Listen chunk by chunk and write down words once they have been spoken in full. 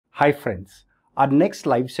Hi friends, our next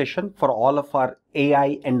live session for all of our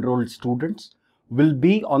AI enrolled students will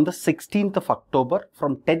be on the 16th of October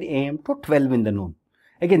from 10 a.m. to 12 in the noon.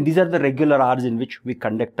 Again, these are the regular hours in which we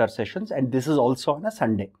conduct our sessions, and this is also on a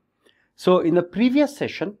Sunday. So in the previous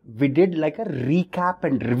session, we did like a recap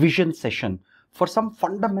and revision session for some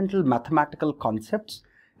fundamental mathematical concepts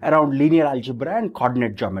around linear algebra and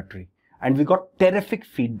coordinate geometry. And we got terrific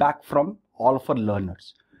feedback from all of our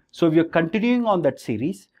learners. So we are continuing on that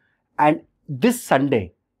series. And this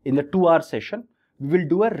Sunday, in the 2-hour session, we will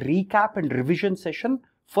do a recap and revision session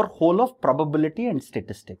for whole of probability and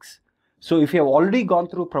statistics. So if you have already gone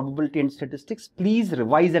through probability and statistics, please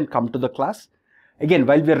revise and come to the class. Again,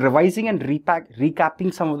 while we are revising and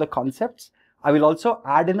recapping some of the concepts, I will also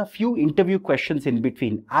add in a few interview questions in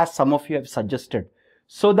between, as some of you have suggested,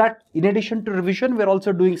 so that in addition to revision, we're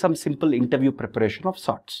also doing some simple interview preparation of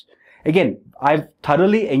sorts. Again, I've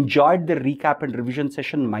thoroughly enjoyed the recap and revision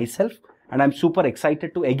session myself, and I'm super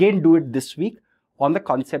excited to again do it this week on the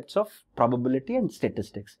concepts of probability and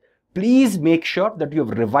statistics. Please make sure that you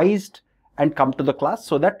have revised and come to the class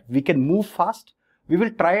so that we can move fast. We will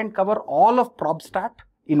try and cover all of ProbStat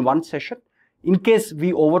in one session. In case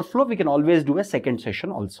we overflow, we can always do a second session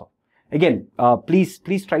also. Again, please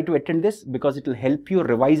try to attend this because it will help you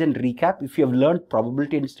revise and recap if you have learned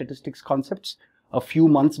probability and statistics concepts a few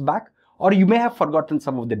months back, or you may have forgotten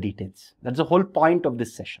some of the details. That's the whole point of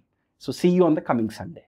this session. So see you on the coming Sunday.